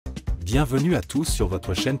Bienvenue à tous sur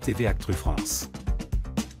votre chaîne TV Actu France.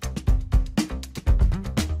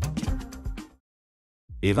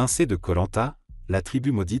 Évincée de Koh-Lanta, la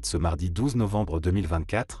tribu maudite ce mardi 12 novembre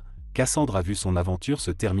 2024, Cassandre a vu son aventure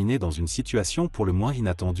se terminer dans une situation pour le moins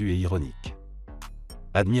inattendue et ironique.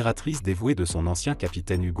 Admiratrice dévouée de son ancien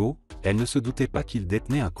capitaine Hugo, elle ne se doutait pas qu'il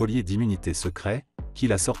détenait un collier d'immunité secret,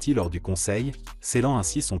 qu'il a sorti lors du conseil, scellant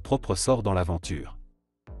ainsi son propre sort dans l'aventure.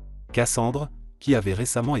 Cassandre, qui avait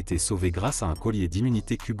récemment été sauvée grâce à un collier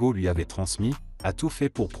d'immunité qu'Hugo lui avait transmis, a tout fait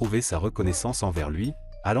pour prouver sa reconnaissance envers lui,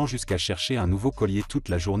 allant jusqu'à chercher un nouveau collier toute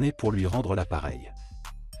la journée pour lui rendre l'appareil.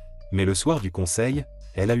 Mais le soir du conseil,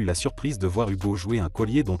 elle a eu la surprise de voir Hugo jouer un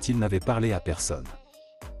collier dont il n'avait parlé à personne.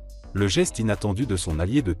 Le geste inattendu de son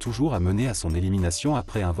allié de toujours a mené à son élimination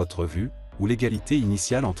après un vote revu, où l'égalité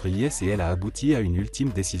initiale entre IS et Elle a abouti à une ultime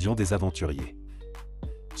décision des aventuriers.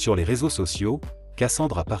 Sur les réseaux sociaux,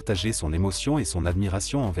 Cassandre a partagé son émotion et son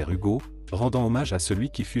admiration envers Hugo, rendant hommage à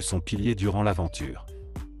celui qui fut son pilier durant l'aventure.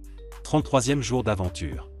 33e jour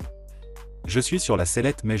d'aventure. Je suis sur la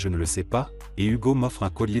sellette mais je ne le sais pas, et Hugo m'offre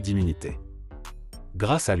un collier d'immunité.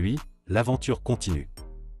 Grâce à lui, l'aventure continue.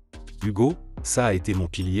 Hugo, ça a été mon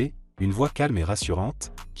pilier, une voix calme et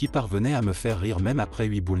rassurante, qui parvenait à me faire rire même après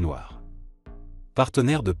 8 boules noires.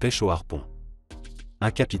 Partenaire de pêche au harpon.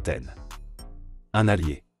 Un capitaine. Un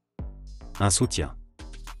allié. Un soutien.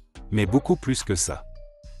 Mais beaucoup plus que ça.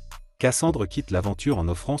 Cassandre quitte l'aventure en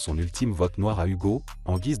offrant son ultime vote noir à Hugo,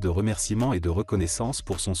 en guise de remerciement et de reconnaissance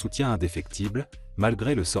pour son soutien indéfectible,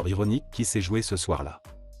 malgré le sort ironique qui s'est joué ce soir-là.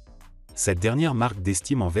 Cette dernière marque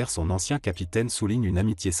d'estime envers son ancien capitaine souligne une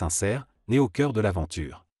amitié sincère, née au cœur de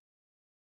l'aventure.